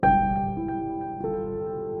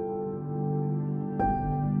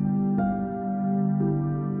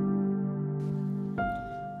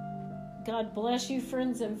God bless you,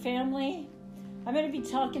 friends and family. I'm going to be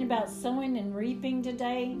talking about sowing and reaping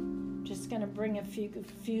today. Just going to bring a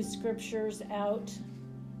few scriptures out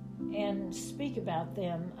and speak about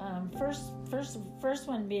them. First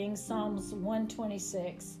one being Psalms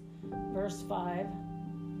 126, verse 5.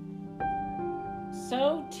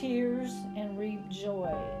 Sow tears and reap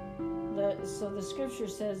joy. So the scripture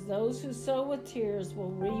says, those who sow with tears will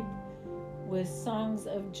reap with songs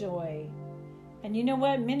of joy. And you know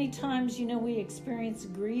what? Many times, we experience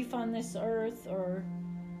grief on this earth, or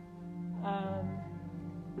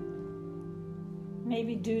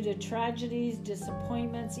maybe due to tragedies,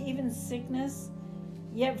 disappointments, even sickness.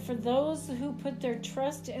 Yet for those who put their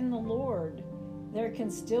trust in the Lord, there can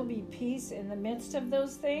still be peace in the midst of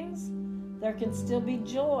those things. There can still be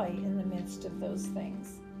joy in the midst of those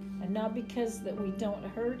things. And not because that we don't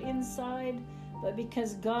hurt inside, but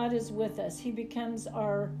because God is with us. He becomes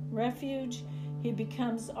our refuge. He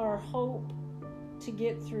becomes our hope to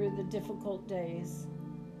get through the difficult days.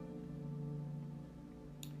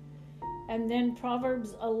 And then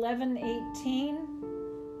Proverbs 11:18,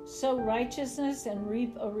 sow righteousness and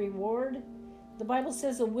reap a reward. The Bible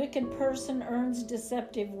says a wicked person earns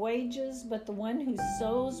deceptive wages, but the one who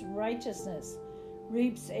sows righteousness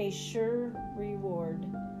reaps a sure reward.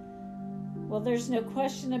 Well, there's no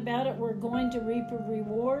question about it. We're going to reap a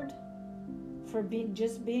reward for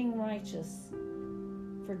just being righteous,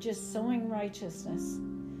 for just sowing righteousness.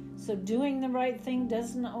 So doing the right thing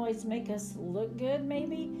doesn't always make us look good,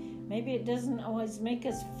 maybe. Maybe it doesn't always make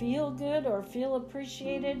us feel good or feel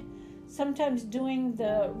appreciated. Sometimes doing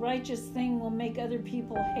the righteous thing will make other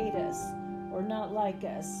people hate us or not like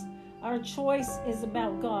us. Our choice is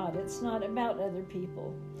about God. It's not about other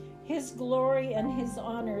people. His glory and His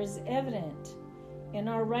honor is evident in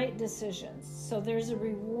our right decisions. So there's a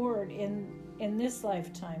reward in this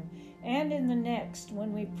lifetime and in the next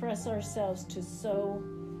when we press ourselves to sow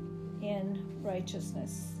in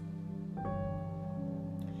righteousness.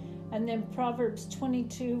 And then Proverbs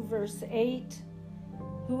 22, verse 8,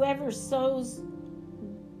 whoever sows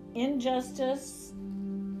injustice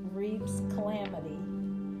reaps calamity,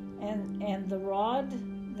 and the rod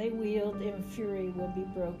they wield in fury will be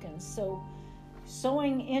broken. So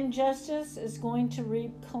sowing injustice is going to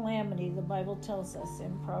reap calamity, the Bible tells us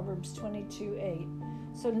in Proverbs 22:8.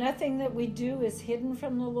 So nothing that we do is hidden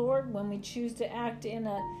from the Lord. When we choose to act in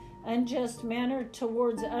an unjust manner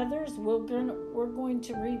towards others, we're going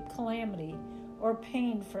to reap calamity or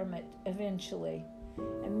pain from it eventually.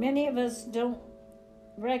 And many of us don't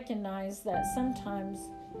recognize that sometimes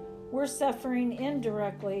we're suffering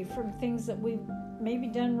indirectly from things that we've maybe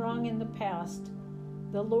done wrong in the past.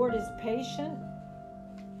 The Lord is patient,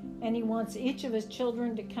 and He wants each of His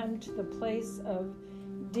children to come to the place of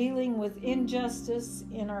dealing with injustice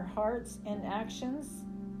in our hearts and actions.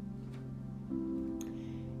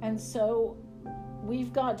 And so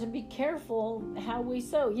we've got to be careful how we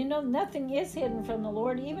sow. Nothing is hidden from the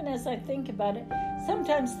Lord. Even as I think about it,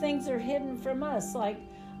 sometimes things are hidden from us. Like,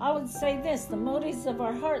 I would say this, the motives of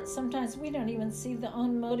our heart, sometimes we don't even see the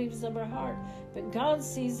own motives of our heart, but God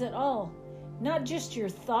sees it all. Not just your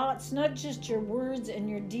thoughts, not just your words and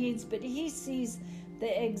your deeds, but He sees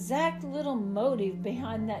the exact little motive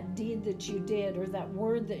behind that deed that you did or that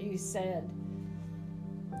word that you said.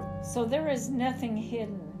 So there is nothing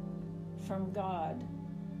hidden from God.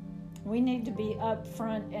 We need to be up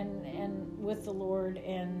front and with the Lord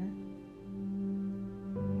and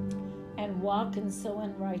walk and sow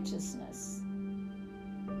in righteousness.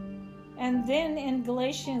 And then in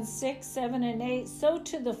Galatians 6, 7, and 8, sow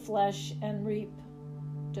to the flesh and reap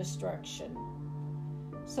destruction.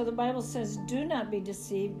 So the Bible says, do not be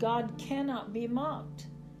deceived. God cannot be mocked.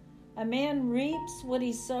 A man reaps what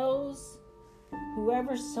he sows.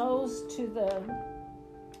 Whoever sows to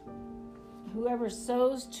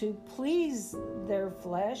please their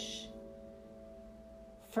flesh,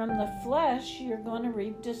 from the flesh you're going to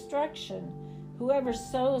reap destruction. Whoever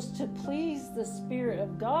sows to please the Spirit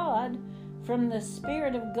of God, from the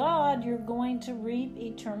Spirit of God you're going to reap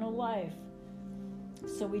eternal life.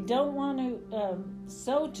 So we don't want to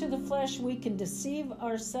sow to the flesh. We can deceive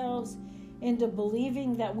ourselves into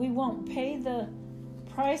believing that we won't pay the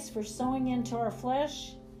price for sowing into our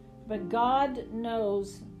flesh, but God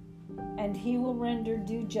knows, and He will render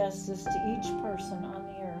due justice to each person on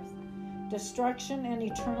the earth. Destruction and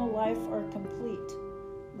eternal life are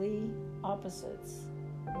completely opposites.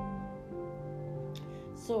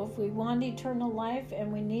 So if we want eternal life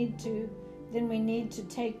and then we need to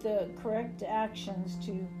take the correct actions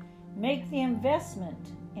to make the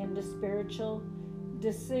investment into spiritual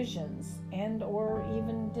decisions and or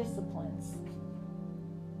even disciplines.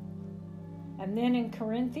 And then in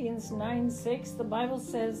Corinthians 9:6, the Bible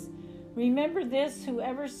says, remember this,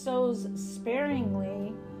 whoever sows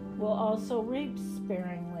sparingly will also reap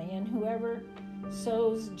sparingly, and whoever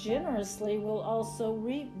sows generously will also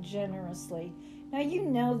reap generously. Now you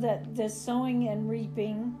know that the sowing and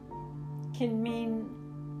reaping can mean,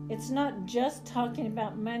 it's not just talking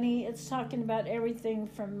about money, it's talking about everything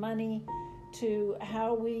from money to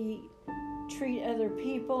how we treat other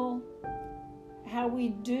people, how we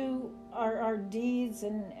do our deeds,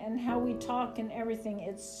 and how we talk and everything.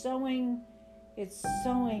 It's sowing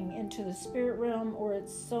into the spirit realm, or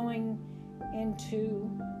it's sowing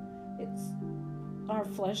into our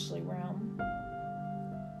fleshly realm.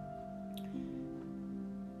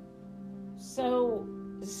 So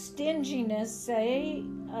stinginess, say,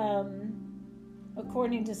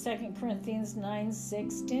 according to 2 Corinthians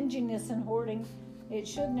 9:6, stinginess and hoarding, it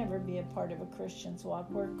should never be a part of a Christian's walk.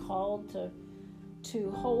 We're called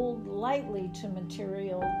to hold lightly to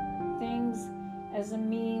material things as a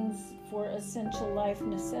means for essential life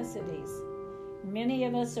necessities. Many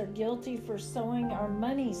of us are guilty for sowing our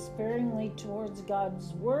money sparingly towards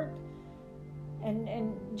God's work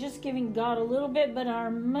and just giving God a little bit, but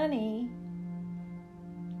our money,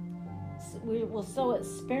 we will sow it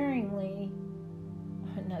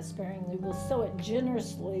we'll sow it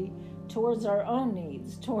generously towards our own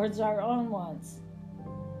needs, towards our own wants.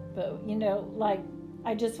 But, like,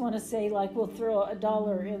 I just want to say, like, we'll throw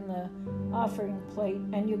 $1 in the offering plate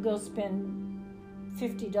and you go spend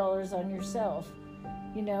 $50 on yourself.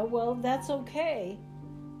 Well, that's okay.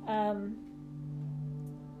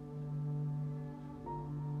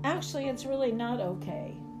 Actually, it's really not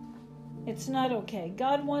okay. It's not okay.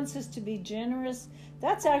 God wants us to be generous.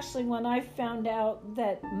 That's actually when I found out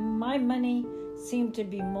that my money seemed to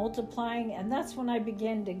be multiplying, and that's when I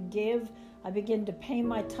began to give. I began to pay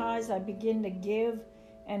my tithes. I began to give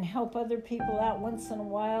and help other people out once in a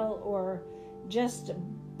while, or just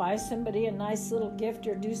buy somebody a nice little gift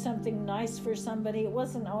or do something nice for somebody. It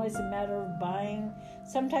wasn't always a matter of buying.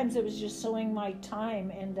 Sometimes it was just sowing my time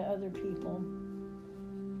into other people.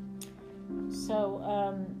 So,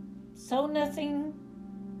 sow nothing,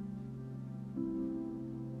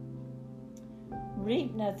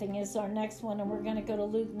 reap nothing is our next one, and we're going to go to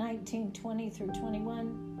Luke 19:20 through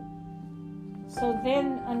 21. So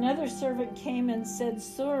then another servant came and said,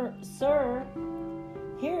 Sir,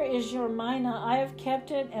 here is your mina. I have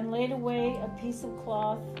kept it and laid away a piece of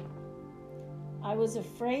cloth. I was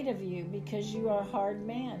afraid of you because you are a hard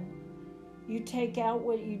man. You take out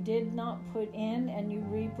what you did not put in, and you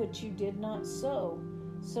reap what you did not sow.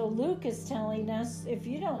 So Luke is telling us, if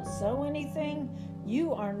you don't sow anything,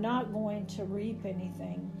 you are not going to reap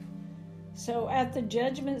anything. So at the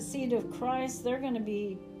judgment seat of Christ, there are going to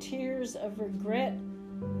be tears of regret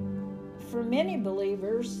for many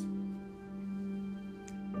believers.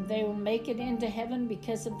 They will make it into heaven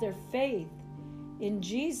because of their faith in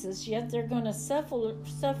Jesus, yet they're going to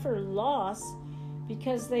suffer loss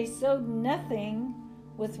because they sowed nothing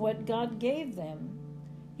with what God gave them.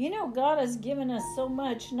 God has given us so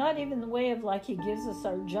much, not even the way of like He gives us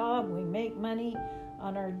our job, we make money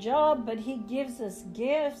on our job, but He gives us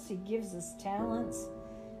gifts, He gives us talents.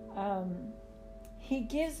 He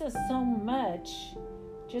gives us so much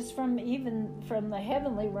just from the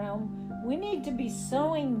heavenly realm. We need to be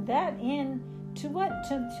sowing that in to what?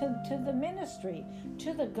 To the ministry,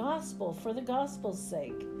 to the gospel, for the gospel's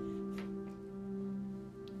sake.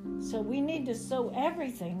 So we need to sow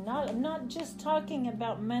everything. I'm not just talking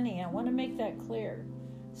about money. I want to make that clear.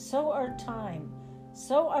 Sow our time,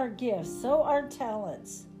 sow our gifts, sow our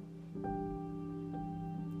talents.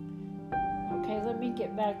 Okay, let me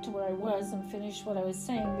get back to where I was and finish what I was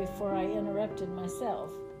saying before I interrupted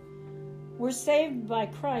myself. We're saved by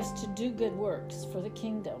Christ to do good works for the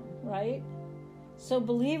kingdom, right? So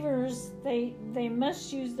believers, they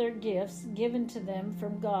must use their gifts given to them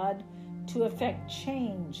from God to affect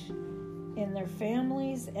change in their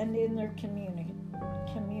families and in their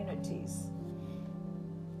communities.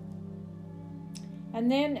 And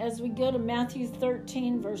then as we go to Matthew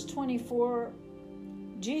 13, verse 24,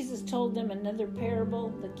 Jesus told them another parable.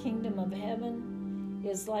 The kingdom of heaven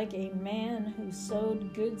is like a man who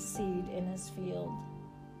sowed good seed in his field.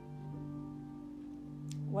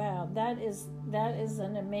 Wow, that is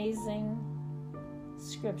an amazing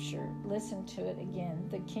scripture. Listen to it again.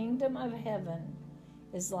 The kingdom of heaven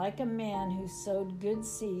is like a man who sowed good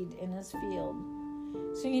seed in his field.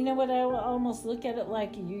 So you know what, I will almost look at it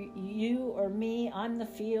like you or me, I'm the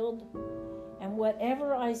field, and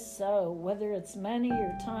whatever I sow, whether it's money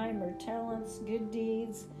or time or talents, good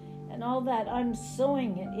deeds, and all that, I'm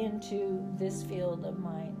sowing it into this field of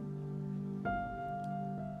mine.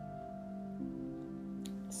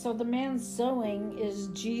 So the man sowing is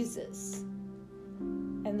Jesus.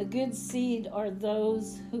 And the good seed are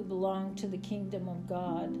those who belong to the kingdom of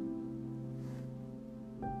God.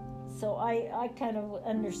 So I kind of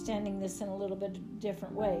understanding this in a little bit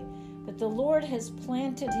different way. But the Lord has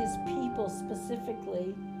planted his people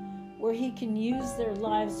specifically where he can use their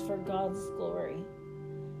lives for God's glory.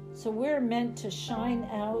 So we're meant to shine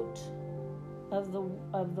out of the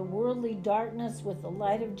worldly darkness with the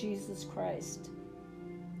light of Jesus Christ.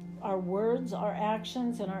 Our words, our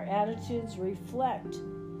actions, and our attitudes reflect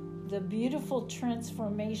the beautiful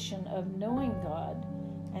transformation of knowing God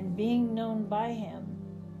and being known by him.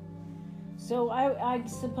 So I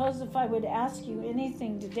suppose if I would ask you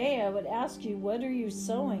anything today, I would ask you, what are you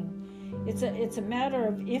sowing? It's a matter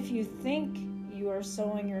of if you think you are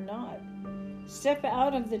sowing or not. Step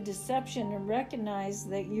out of the deception and recognize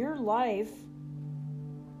that your life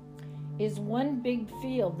is one big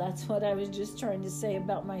field. That's what I was just trying to say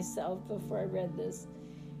about myself before I read this.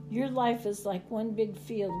 Your life is like one big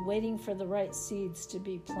field waiting for the right seeds to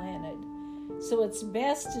be planted. So it's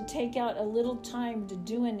best to take out a little time to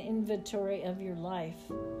do an inventory of your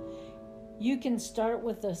life. You can start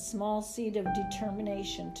with a small seed of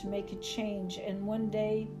determination to make a change and one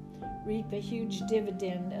day reap a huge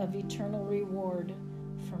dividend of eternal reward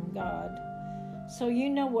from God. So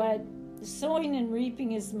you know what? Sowing and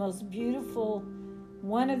reaping is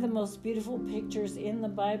one of the most beautiful pictures in the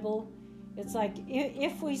Bible. It's like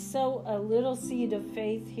if we sow a little seed of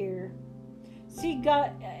faith here, see,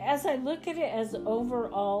 God, as I look at it as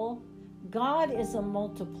overall, God is a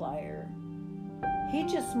multiplier. He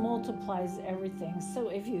just multiplies everything. So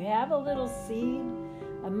if you have a little seed,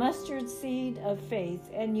 a mustard seed of faith,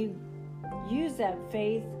 and you use that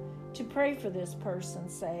faith to pray for this person,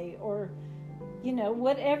 say, or,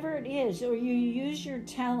 whatever it is, or you use your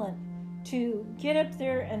talent to get up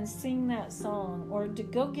there and sing that song, or to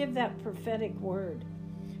go give that prophetic word,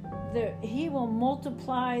 he will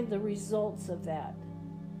multiply the results of that.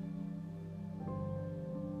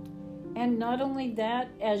 And not only that,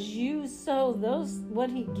 as you sow what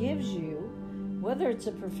he gives you, whether it's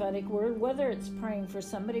a prophetic word, whether it's praying for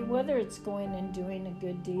somebody, whether it's going and doing a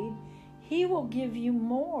good deed, he will give you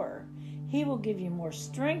more. He will give you more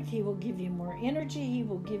strength. He will give you more energy. He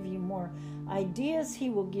will give you more ideas. He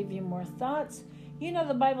will give you more thoughts.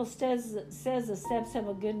 The Bible says the steps of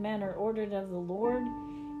a good man are ordered of the Lord.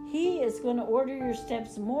 He is going to order your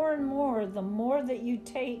steps more and more the more that you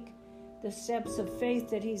take the steps of faith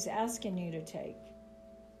that he's asking you to take.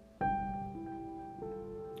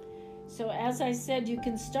 So as I said, you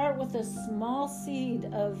can start with a small seed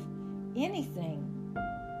of anything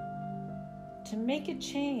to make a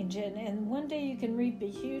change, and one day you can reap a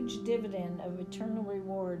huge dividend of eternal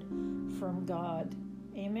reward from God.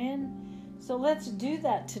 Amen? So let's do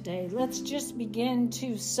that today. Let's just begin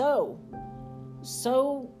to sow.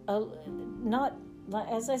 Not,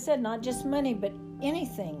 as I said, not just money, but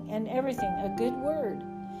anything and everything, a good word.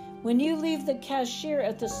 When you leave the cashier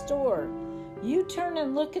at the store, you turn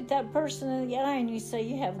and look at that person in the eye and you say,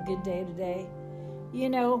 you have a good day today.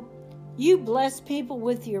 You bless people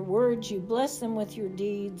with your words. You bless them with your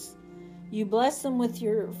deeds. You bless them with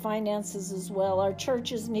your finances as well. Our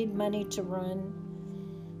churches need money to run.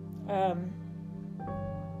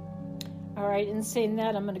 All right, in saying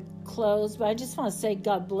that, I'm going to close, but I just want to say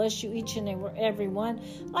God bless you, each and every one.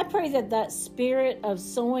 I pray that spirit of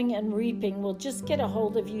sowing and reaping will just get a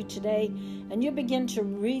hold of you today, and you begin to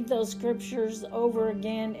read those scriptures over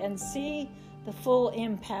again and see the full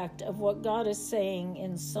impact of what God is saying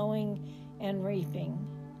in sowing and reaping.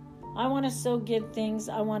 I want to sow good things.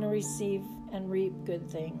 I want to receive and reap good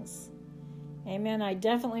things. Amen. I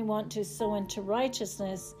definitely want to sow into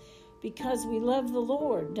righteousness because we love the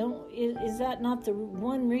Lord. Is that not the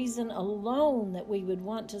one reason alone that we would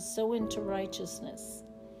want to sow into righteousness?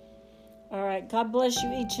 All right. God bless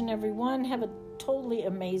you, each and every one. Have a totally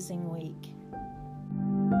amazing week.